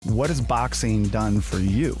what has boxing done for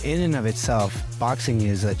you? In and of itself, boxing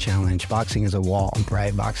is a challenge. Boxing is a wall,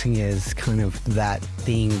 right? Boxing is kind of that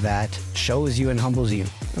thing that shows you and humbles you,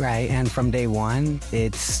 right? And from day one,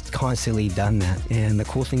 it's constantly done that. And the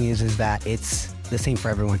cool thing is that it's the same for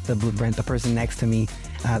everyone. The blueprint, the person next to me,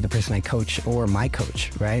 the person I coach, or my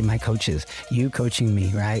coach, right? My coaches, you coaching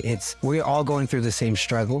me, right? We're all going through the same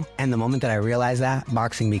struggle. And the moment that I realized that,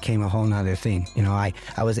 boxing became a whole nother thing. You know, I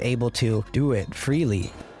was able to do it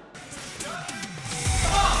freely.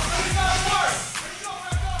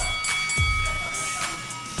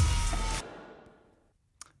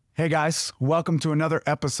 Hey guys, welcome to another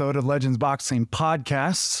episode of Legends Boxing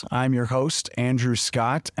Podcasts. I'm your host, Andrew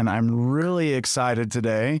Scott, and I'm really excited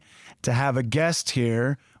today to have a guest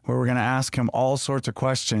here where we're going to ask him all sorts of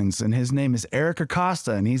questions. And his name is Erick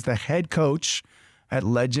Acosta, and he's the head coach at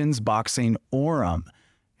Legends Boxing Orem.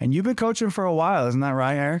 And you've been coaching for a while, isn't that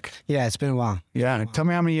right, Erick? Yeah, it's been a while. Yeah, tell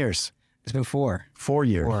me how many years? It's been 4. 4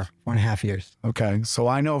 years. 4.5 years. Okay, so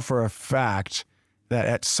I know for a fact that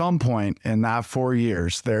at some point in that 4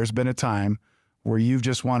 years, there's been a time where you've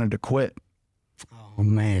just wanted to quit. Oh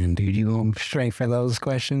man, dude, you going straight for those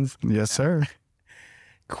questions? Yes, sir.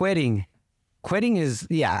 Quitting is,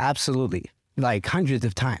 yeah, absolutely, like hundreds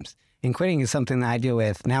of times. And quitting is something that I deal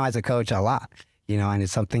with now as a coach a lot, you know, and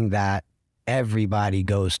it's something that everybody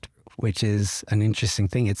goes through, which is an interesting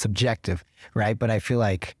thing. It's subjective, right? But I feel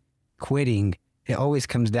like quitting, it always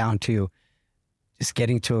comes down to just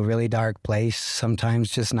getting to a really dark place,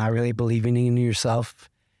 sometimes just not really believing in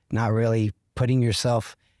yourself, not really putting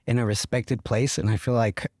yourself in a respected place. And I feel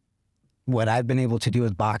like what I've been able to do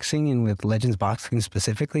with boxing and with Legends Boxing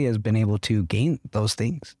specifically has been able to gain those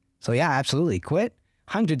things. So yeah, absolutely. Quit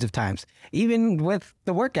hundreds of times, even with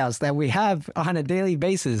the workouts that we have on a daily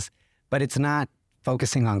basis. But it's not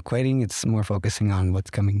focusing on quitting. It's more focusing on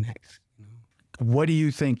what's coming next. What do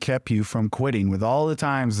you think kept you from quitting with all the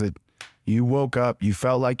times that you woke up, you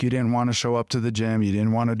felt like you didn't want to show up to the gym, you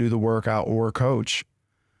didn't want to do the workout or coach?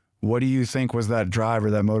 What do you think was that drive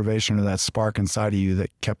or that motivation or that spark inside of you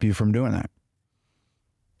that kept you from doing that?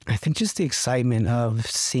 I think just the excitement of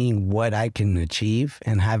seeing what I can achieve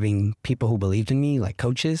and having people who believed in me, like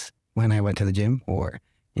coaches, when I went to the gym, or,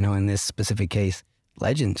 you know, in this specific case,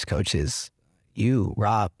 Legends coaches, you,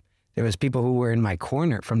 Rob. There was people who were in my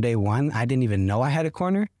corner from day one. I didn't even know I had a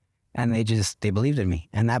corner, and they believed in me.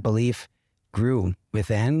 And that belief grew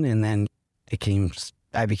within, and then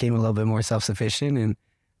I became a little bit more self-sufficient, and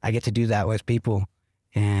I get to do that with people.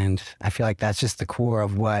 And I feel like that's just the core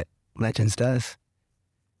of what Legends does,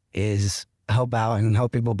 is help out and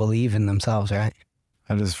help people believe in themselves, right?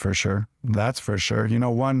 That is for sure. That's for sure. You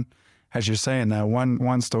know, as you're saying that,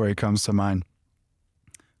 one story comes to mind.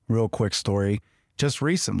 Real quick story. Just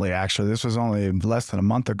recently, actually, this was only less than a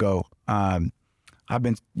month ago. I've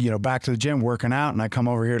been, back to the gym working out, and I come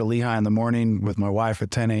over here to Lehigh in the morning with my wife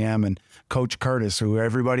at 10 a.m. and Coach Curtis, who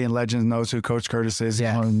everybody in Legends knows who Coach Curtis is.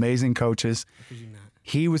 Yeah. One of the amazing coaches.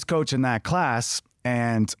 He was coaching that class,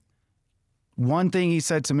 and one thing he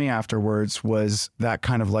said to me afterwards was that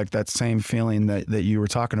kind of like that same feeling that you were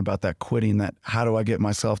talking about, that quitting, that how do I get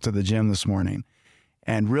myself to the gym this morning?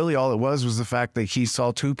 And really all it was the fact that he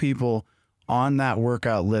saw 2 people on that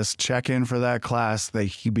workout list check in for that class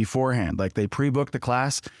beforehand. Like they pre-booked the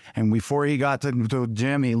class, and before he got to the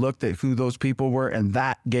gym, he looked at who those people were, and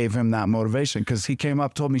that gave him that motivation, because he came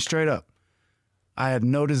up, told me straight up, I had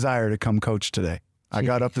no desire to come coach today. I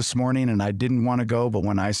got up this morning and I didn't want to go, but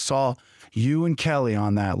when I saw you and Kelly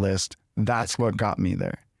on that list, that's what got me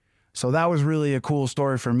there. So that was really a cool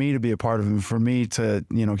story for me to be a part of, and for me to,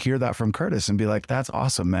 hear that from Curtis and be like, that's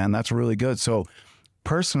awesome, man. That's really good. So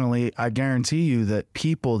personally, I guarantee you that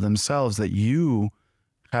people themselves that you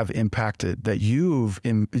have impacted, that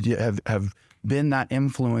have been that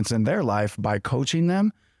influence in their life by coaching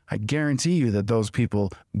them, I guarantee you that those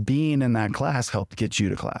people being in that class helped get you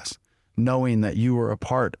to class, knowing that you were a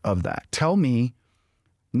part of that. Tell me,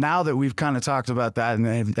 now that we've kind of talked about that and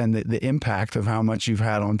the impact of how much you've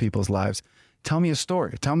had on people's lives, tell me a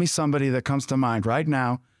story. Tell me somebody that comes to mind right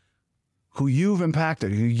now who you've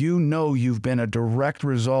impacted, who you've been a direct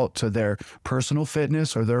result to their personal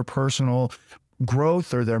fitness or their personal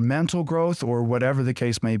growth or their mental growth or whatever the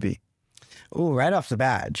case may be. Oh, right off the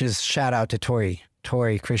bat, just shout out to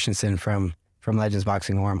Tori Christensen from Legends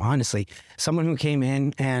Boxing Orem. Honestly, someone who came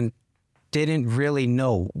in and didn't really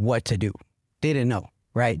know what to do. Didn't know,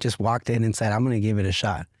 right? Just walked in and said, I'm going to give it a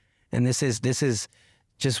shot. And this is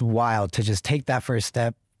just wild to just take that first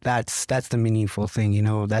step. That's the meaningful thing,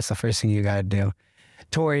 that's the first thing you got to do.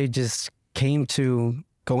 Tori just came to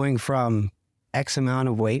going from X amount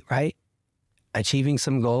of weight, right? achieving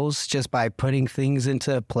some goals just by putting things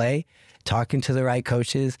into play, talking to the right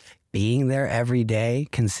coaches, being there every day,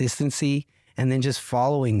 consistency, and then just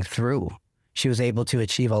following through. She was able to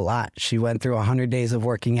achieve a lot. She went through 100 days of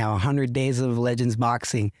working out, 100 days of Legends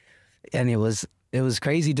boxing, and it was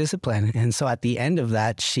crazy discipline. And so at the end of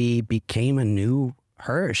that, she became a new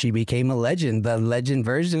her. She became a legend, the legend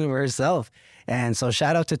version of herself. And so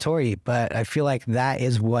shout out to Tori. But I feel like that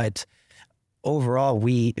is what overall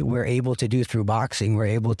we're able to do through boxing. We're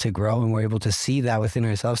able to grow and we're able to see that within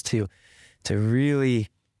ourselves to really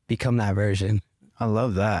become that version. I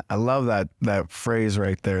love that. I love that phrase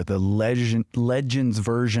right there, the legends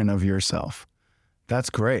version of yourself. That's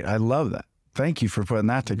great. I love that. Thank you for putting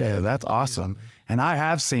that together. Yeah, that's awesome. And I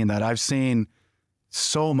have seen that. I've seen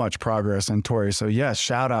so much progress in Tori. So yes,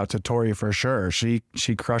 shout out to Tori for sure. She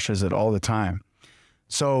crushes it all the time.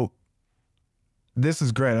 So this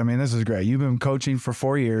is great. I mean, this is great. You've been coaching for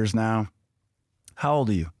 4 years now. How old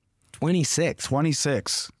are you? 26.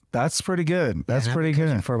 26. That's pretty good. That's pretty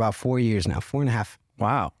good. For about 4 years now, 4.5.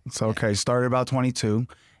 Wow. It's okay. Started about 22.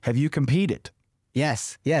 Have you competed?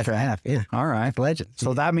 Yes, I have. Yeah. All right. Legend.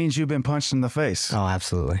 So that means you've been punched in the face. Oh,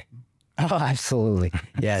 absolutely. Oh, absolutely.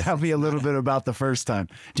 Yes. Tell me a little bit about the first time.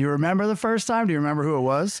 Do you remember the first time? Do you remember who it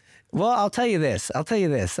was? Well, I'll tell you this.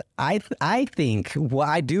 I think what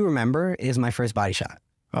I do remember is my first body shot.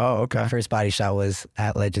 Oh, okay. My first body shot was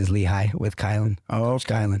at Legends Lehigh with Kylan. Oh,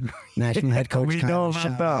 okay. Kylan, national head coach. We Kylan. know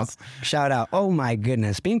about those. Shout out. Oh my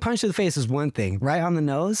goodness. Being punched in the face is one thing, right on the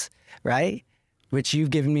nose, right? Which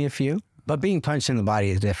you've given me a few, but being punched in the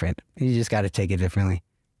body is different. You just got to take it differently.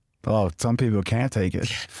 Oh, some people can't take it.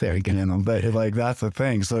 There we go. You know, like that's the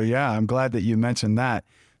thing. So yeah, I'm glad that you mentioned that.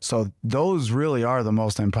 So those really are the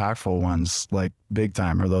most impactful ones, like big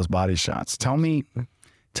time, are those body shots. Tell me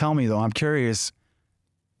though, I'm curious,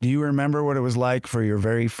 do you remember what it was like for your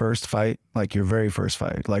very first fight? Like your very first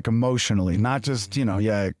fight, like emotionally, not just,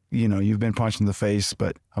 you've been punched in the face,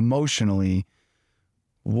 but emotionally,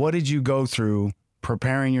 what did you go through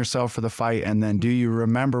preparing yourself for the fight? And then do you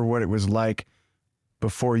remember what it was like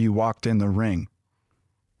before you walked in the ring?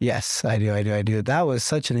 Yes, I do. That was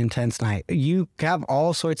such an intense night. You have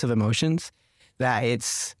all sorts of emotions that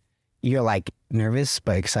you're like nervous,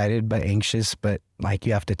 but excited, but anxious, but like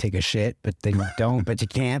you have to take a shit, but then you don't, but you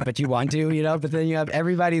can't, but you want to, but then you have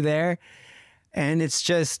everybody there. And it's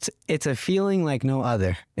a feeling like no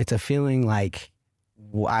other. It's a feeling like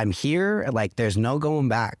I'm here, like there's no going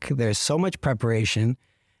back. There's so much preparation.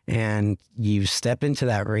 And you step into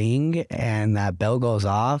that ring and that bell goes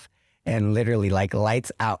off and literally like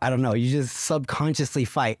lights out. I don't know. You just subconsciously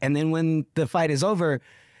fight. And then when the fight is over,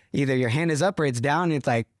 either your hand is up or it's down. And it's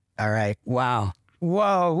like, all right, wow,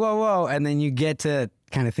 whoa. And then you get to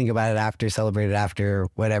kind of think about it after, celebrate it after,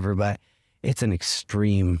 whatever. But it's an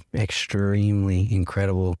extremely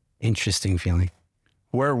incredible, interesting feeling.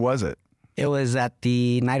 Where was it? It was at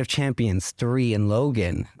the Night of Champions 3 in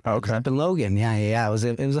Logan. Okay. Up in Logan. Yeah. It was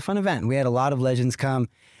a fun event. We had a lot of legends come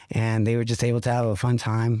and they were just able to have a fun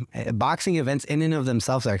time. Boxing events in and of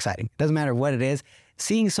themselves are exciting. Doesn't matter what it is.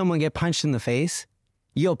 Seeing someone get punched in the face,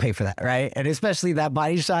 you'll pay for that, right? And especially that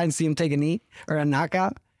body shot and see him take a knee or a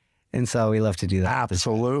knockout. And so we love to do that.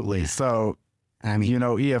 Absolutely. So, I mean,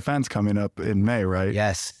 EFN's coming up in May, right?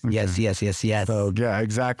 Yes. Okay. Yes. So yeah,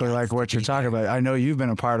 exactly like what you're talking about. I know you've been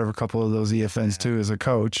a part of a couple of those EFNs too as a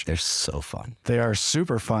coach. They're so fun. They are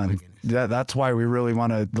super fun. That's why we really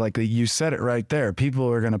want to, like you said it right there. People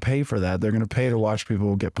are going to pay for that. They're going to pay to watch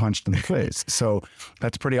people get punched in the face. So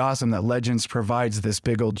that's pretty awesome that Legends provides this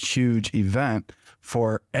big old huge event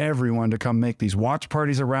for everyone to come make these watch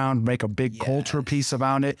parties around, make a big culture piece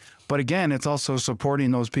around it. But again, it's also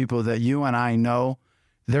supporting those people that you and I know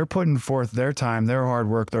they're putting forth their time, their hard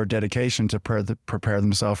work, their dedication to prepare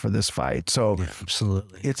themselves for this fight. So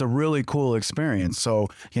absolutely, it's a really cool experience. So,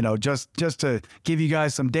 just to give you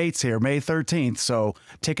guys some dates here, May 13th. So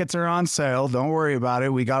tickets are on sale. Don't worry about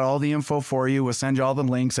it. We got all the info for you. We'll send you all the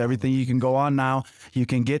links, everything. You can go on now. You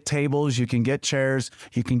can get tables, you can get chairs,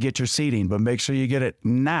 you can get your seating, but make sure you get it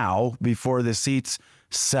now before the seats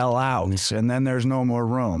sell out, and then there's no more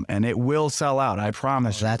room, and it will sell out. I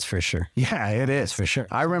promise. That's for sure. Yeah, it is. That's for sure.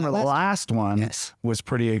 I remember the last one was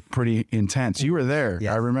pretty intense. You were there.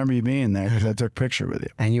 Yeah. I remember you being there because I took a picture with you.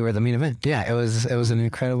 And you were the main event. Yeah, it was an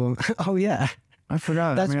incredible. Oh yeah. I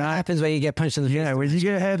forgot. That's what happens when you get punched in the face. Yeah, when you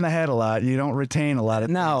get hit in the head a lot, you don't retain a lot of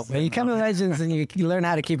things. When you come to Legends and you learn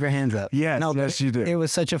how to keep your hands up. Yes, you do. It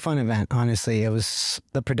was such a fun event, honestly. It was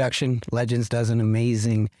the production. Legends does an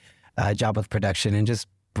amazing job with production and just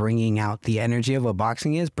bringing out the energy of what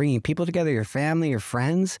boxing is, bringing people together, your family, your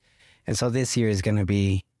friends. And so this year is going to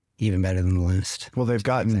be even better than the last. Well, they've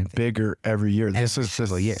gotten bigger every year. This Every is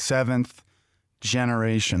single the year. 7th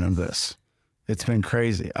generation of this. It's been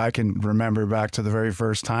crazy. I can remember back to the very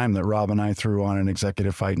first time that Rob and I threw on an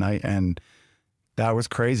executive fight night, and that was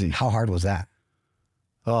crazy. How hard was that?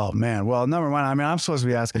 Oh man. Well, number one, I mean, I'm supposed to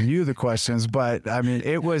be asking you the questions, but I mean,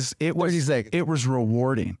 it was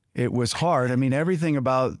rewarding. It was hard. I mean, everything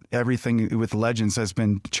with Legends has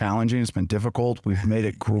been challenging. It's been difficult. We've made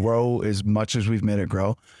it grow as much as we've made it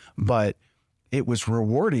grow, but it was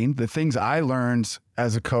rewarding. The things I learned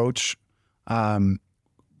as a coach,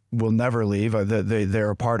 will never leave. They're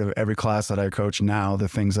a part of every class that I coach now, the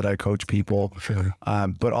things that I coach people. Sure.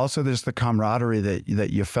 But also there's the camaraderie that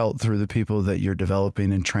you felt through the people that you're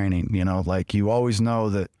developing and training. You know, like you always know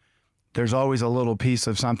that there's always a little piece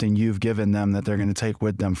of something you've given them that they're going to take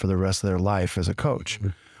with them for the rest of their life as a coach,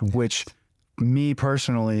 which me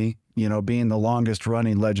personally, you know, being the longest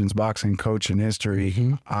running Legends boxing coach in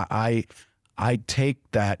history, I take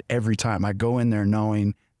that every time. I go in there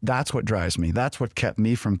knowing that's what drives me. That's what kept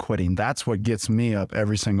me from quitting. That's what gets me up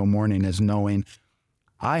every single morning, is knowing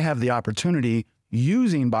I have the opportunity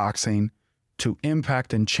using boxing to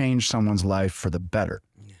impact and change someone's life for the better.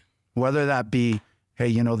 Yeah. Whether that be, hey,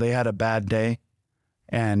 you know, they had a bad day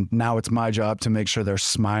and now it's my job to make sure they're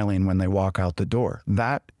smiling when they walk out the door.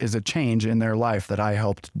 That is a change in their life that I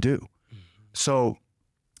helped do. Mm-hmm. So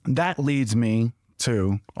that leads me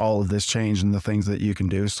to all of this change and the things that you can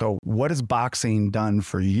do. So what has boxing done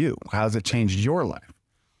for you? How has it changed your life?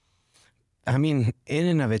 I mean, in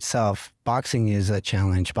and of itself, boxing is a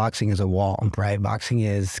challenge. Boxing is a wall, right? Boxing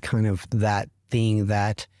is kind of that thing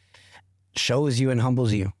that shows you and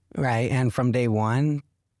humbles you, right? And from day one,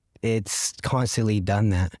 it's constantly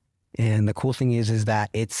done that. And the cool thing is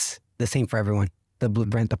that it's the same for everyone. The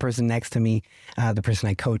blueprint, the person next to me, the person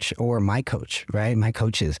I coach, or my coach, right? My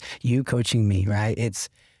coaches, you coaching me, right?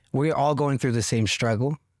 We're all going through the same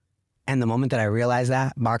struggle. And the moment that I realized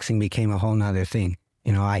that, boxing became a whole nother thing.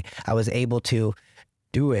 You know, I was able to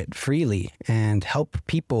do it freely and help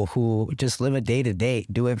people who just live a day-to-day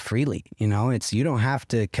do it freely. You know, you don't have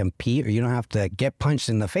to compete or you don't have to get punched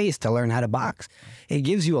in the face to learn how to box. It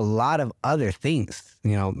gives you a lot of other things.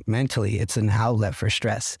 You know, mentally, it's an outlet for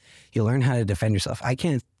stress. You learn how to defend yourself. I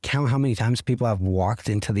can't count how many times people have walked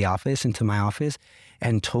into my office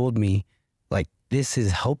and told me, like, this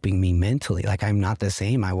is helping me mentally. Like, I'm not the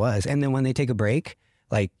same I was. And then when they take a break,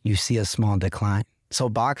 like, you see a small decline. So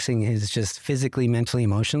boxing is just physically, mentally,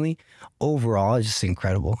 emotionally, overall, it's just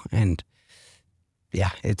incredible. And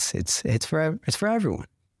yeah, it's for everyone.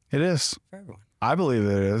 It is. For everyone. I believe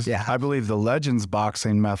it is. Yeah. I believe the Legends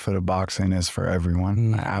boxing method of boxing is for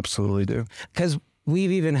everyone. I absolutely do. Because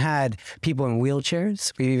we've even had people in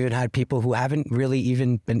wheelchairs. We've even had people who haven't really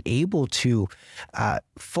even been able to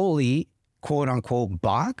fully, quote unquote,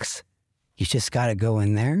 box. You just got to go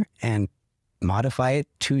in there and modify it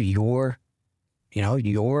to your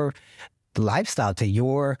lifestyle, to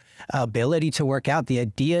your ability to work out. The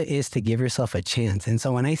idea is to give yourself a chance. And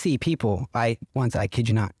so when I see people, I kid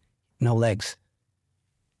you not, no legs,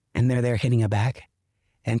 and they're there hitting a bag.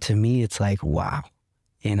 And to me, it's like, wow,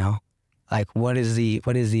 you know, like what is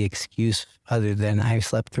the excuse other than I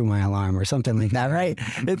slept through my alarm or something like that, right?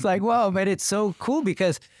 It's like, whoa, but it's so cool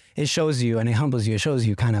because it shows you and it humbles you. It shows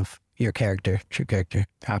you kind of your character, true character.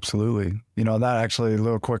 Absolutely. You know, that actually, a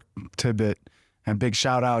little quick tidbit, and big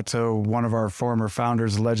shout out to one of our former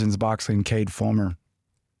founders, Legends Boxing, Cade Fulmer.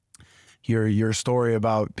 Your story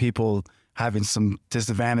about people having some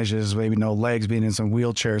disadvantages, maybe no legs, being in some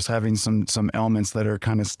wheelchairs, having some ailments that are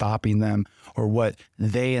kind of stopping them, or what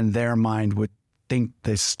they in their mind would think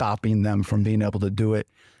is stopping them from being able to do it.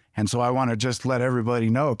 And so I want to just let everybody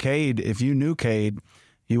know, Cade, if you knew Cade,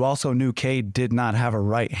 you also knew Cade did not have a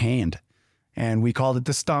right hand. And we called it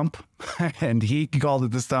the stump, and he called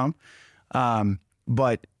it the stump.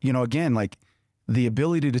 But, you know, again, like the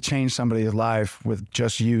ability to change somebody's life with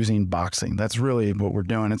just using boxing, that's really what we're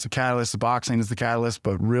doing. It's a catalyst. Boxing is the catalyst,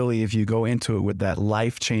 but really if you go into it with that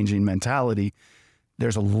life-changing mentality,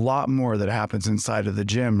 there's a lot more that happens inside of the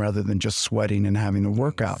gym rather than just sweating and having a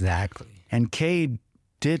workout. Exactly. And Cade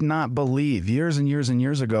did not believe, years and years and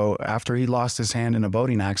years ago, after he lost his hand in a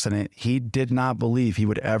boating accident, he did not believe he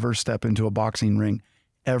would ever step into a boxing ring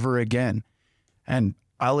ever again. And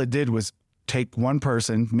all it did was take one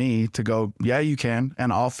person, me, to go, yeah, you can,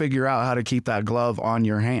 and I'll figure out how to keep that glove on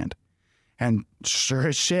your hand. And sure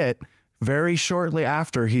as shit, very shortly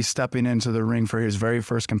after, he's stepping into the ring for his very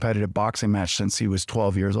first competitive boxing match since he was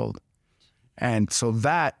 12 years old. And so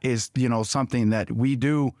that is, you know, something that we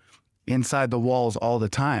do inside the walls all the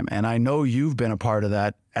time. And I know you've been a part of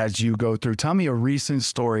that as you go through. Tell me a recent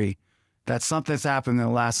story that something's happened in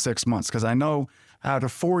the last 6 months? Because I know out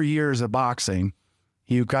of 4 years of boxing,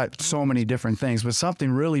 you got so many different things, but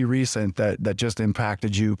something really recent that just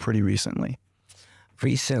impacted you pretty recently.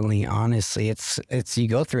 Recently, honestly, it's you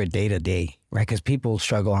go through a day-to-day, right? Because people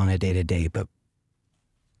struggle on a day-to-day, but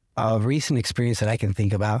a recent experience that I can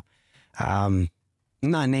think about, I'm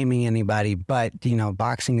not naming anybody, but,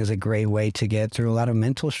 boxing is a great way to get through a lot of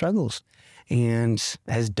mental struggles. And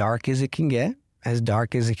as dark as it can get,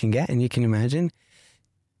 and you can imagine,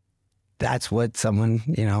 that's what someone,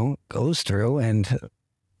 goes through. And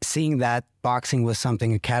seeing that boxing was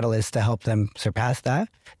something, a catalyst to help them surpass that,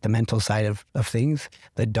 the mental side of things,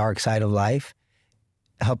 the dark side of life,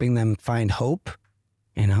 helping them find hope,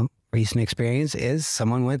 recent experience is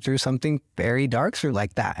someone went through something very dark through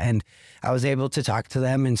like that. And I was able to talk to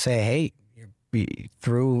them and say, hey,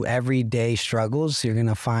 through everyday struggles, you're going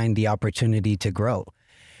to find the opportunity to grow.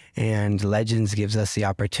 And Legends gives us the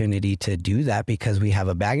opportunity to do that because we have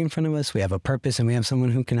a bag in front of us, we have a purpose, and we have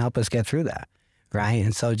someone who can help us get through that. Right.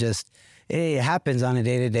 And so it happens on a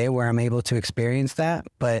day-to-day where I'm able to experience that,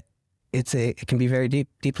 but it can be very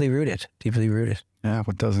deeply rooted. Yeah.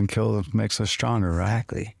 What doesn't kill makes us stronger, right?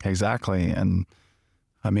 Exactly. And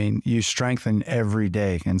I mean, you strengthen every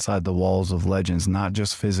day inside the walls of Legends, not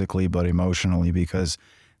just physically, but emotionally, because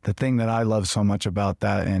the thing that I love so much about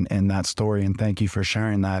that and that story, and thank you for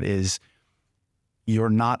sharing that, is you're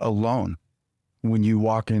not alone when you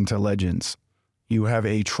walk into Legends. You have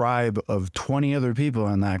a tribe of 20 other people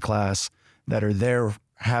in that class that are there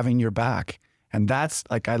having your back. And that's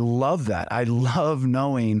like, I love that. I love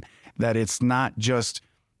knowing that it's not just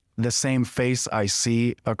the same face I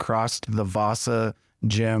see across the Vasa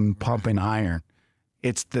gym pumping iron.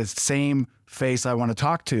 It's the same face I want to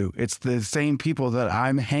talk to. It's the same people that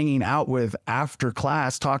I'm hanging out with after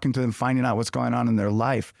class, talking to them, finding out what's going on in their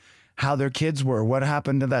life, how their kids were, what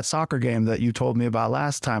happened to that soccer game that you told me about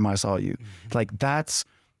last time I saw you. Like, that's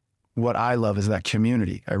what I love, is that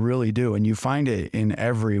community. I really do. And you find it in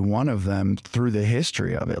every one of them through the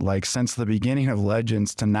history of it. Like, since the beginning of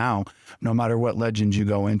Legends to now, no matter what Legends you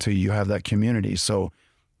go into, you have that community. So,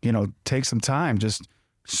 take some time, just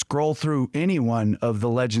scroll through any one of the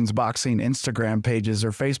Legends Boxing Instagram pages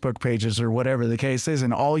or Facebook pages or whatever the case is,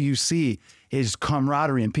 and all you see is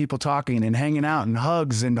camaraderie and people talking and hanging out and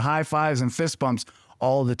hugs and high fives and fist bumps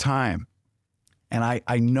all the time. And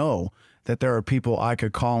I know that there are people I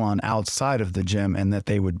could call on outside of the gym and that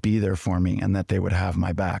they would be there for me and that they would have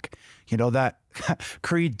my back. That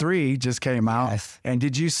Creed 3 just came out. Yes. And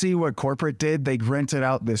did you see what corporate did? They rented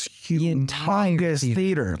out this humongous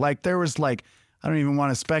theater. Like, there was I don't even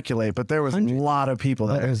want to speculate, but there was a lot of people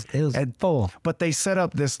there. It was full. But they set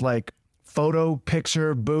up this photo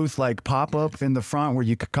picture booth, pop-up in the front where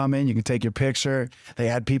you could come in, you could take your picture. They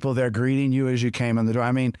had people there greeting you as you came in the door.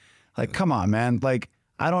 I mean, come on, man.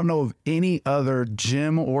 I don't know of any other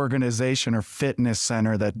gym organization or fitness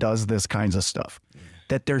center that does this kinds of stuff,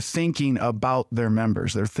 that they're thinking about their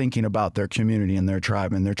members. They're thinking about their community and their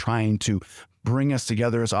tribe, and they're trying to bring us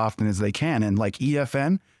together as often as they can. And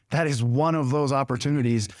EFN, that is one of those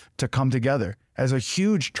opportunities to come together as a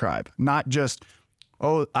huge tribe, not just,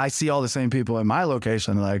 I see all the same people in my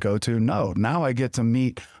location that I go to. No, now I get to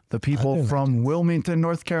meet the people from Wilmington,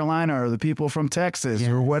 North Carolina, or the people from Texas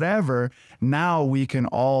or whatever. Now we can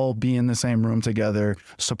all be in the same room together,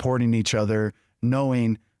 supporting each other,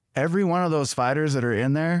 knowing every one of those fighters that are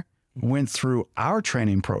in there went through our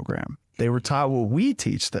training program. They were taught what we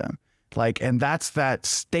teach them. And that's that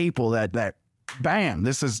staple, that bam,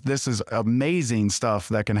 this is amazing stuff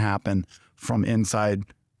that can happen from inside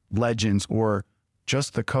Legends, or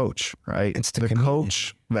just the coach, right? It's the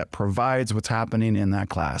coach that provides what's happening in that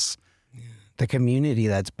class. Yeah. The community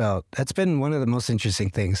that's built, that's been one of the most interesting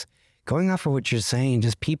things. Going off of what you're saying,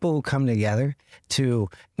 just people who come together to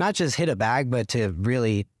not just hit a bag, but to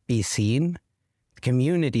really be seen. The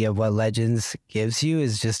community of what Legends gives you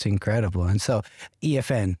is just incredible. And so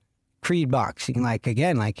EFN, Creed Boxing,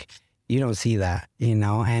 you don't see that,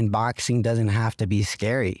 and boxing doesn't have to be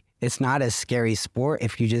scary. It's not a scary sport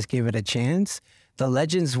if you just give it a chance. The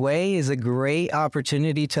Legends way is a great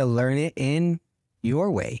opportunity to learn it in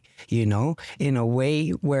your way, in a way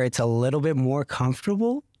where it's a little bit more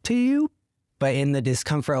comfortable to you, but in the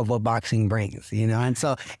discomfort of what boxing brings, and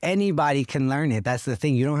so anybody can learn it. That's the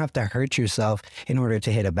thing. You don't have to hurt yourself in order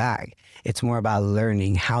to hit a bag. It's more about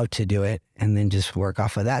learning how to do it and then just work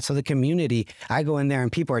off of that. So the community, I go in there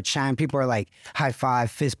and people are chatting, people are high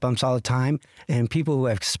five, fist bumps all the time. And people who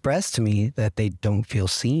have expressed to me that they don't feel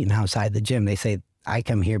seen outside the gym, they say, I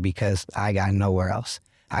come here because I got nowhere else.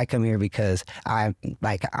 I come here because I'm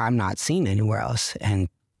not seen anywhere else. And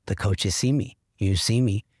the coaches see me, you see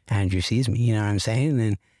me. Andrew sees me. You know what I'm saying?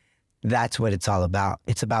 And that's what it's all about.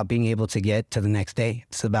 It's about being able to get to the next day.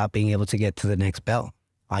 It's about being able to get to the next bell.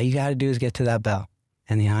 All you got to do is get to that bell,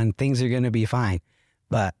 and and things are going to be fine.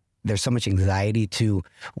 But there's so much anxiety to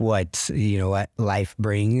what life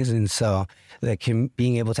brings. And so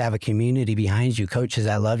being able to have a community behind you, coaches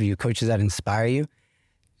that love you, coaches that inspire you,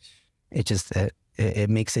 it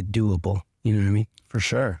makes it doable. You know what I mean? For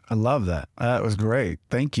sure. I love that. That was great.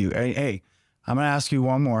 Thank you. Hey, I'm going to ask you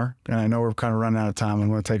one more, and I know we're kind of running out of time. I'm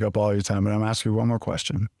going to take up all your time, but I'm going to ask you one more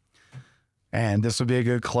question. And this will be a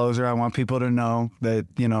good closer. I want people to know that,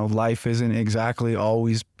 life isn't exactly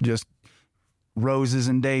always just roses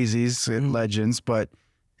and daisies at Legends, but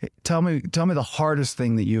tell me the hardest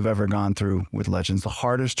thing that you've ever gone through with Legends, the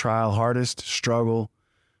hardest trial, hardest struggle,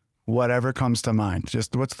 whatever comes to mind.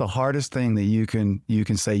 Just what's the hardest thing that you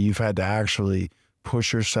can say you've had to actually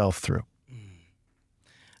push yourself through?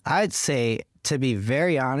 I'd say, to be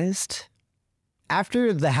very honest,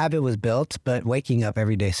 after the habit was built, but waking up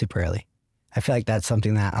every day super early. I feel like that's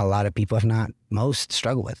something that a lot of people, if not most,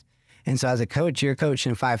 struggle with. And so as a coach, you're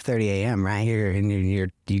coaching 5:30 a.m. right here, and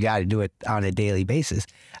you got to do it on a daily basis.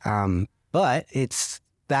 But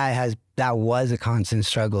that was a constant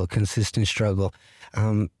struggle, a consistent struggle.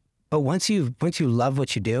 But once you love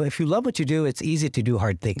what you do, if you love what you do, it's easy to do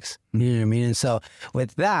hard things. You know what I mean? And so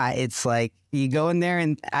with that, it's like you go in there,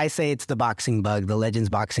 and I say it's the boxing bug, the Legends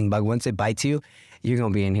boxing bug. Once it bites you, you're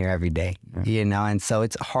going to be in here every day, and so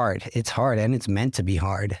it's hard. It's hard, and it's meant to be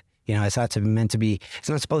hard. It's not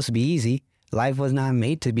supposed to be easy. Life was not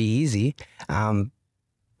made to be easy.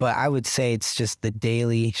 But I would say it's just the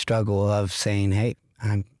daily struggle of saying, hey,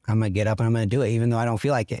 I'm going to get up and I'm going to do it, even though I don't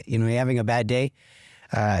feel like it. You're having a bad day.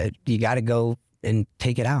 You got to go and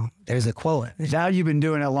take it out. There's a quote. Now you've been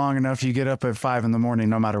doing it long enough, you get up at 5 a.m,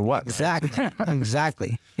 no matter what.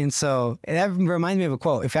 Exactly. And so that reminds me of a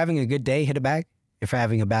quote. If you're having a good day, hit it back. If you're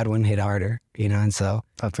having a bad one, hit harder, and so.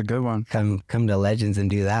 That's a good one. Come to Legends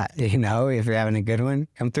and do that, If you're having a good one,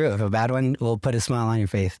 come through. If a bad one, we'll put a smile on your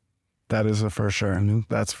face. That is for sure.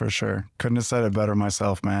 That's for sure. Couldn't have said it better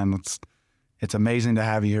myself, man. It's amazing to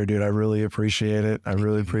have you here, dude. I really appreciate it. I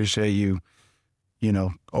really appreciate you,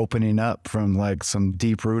 opening up from like some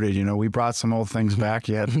deep rooted, we brought some old things back.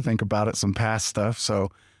 You had to think about it, some past stuff. So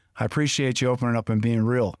I appreciate you opening up and being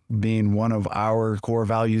real, being one of our core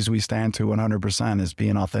values we stand to 100% is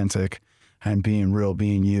being authentic and being real,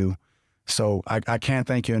 being you. So I can't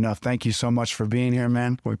thank you enough. Thank you so much for being here,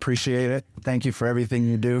 man. We appreciate it. Thank you for everything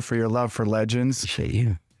you do, for your love for Legends. Appreciate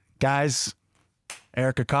you. Guys,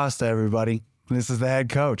 Erick Acosta, everybody. This is the head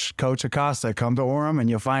coach, Coach Acosta. Come to Orem and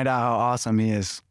you'll find out how awesome he is.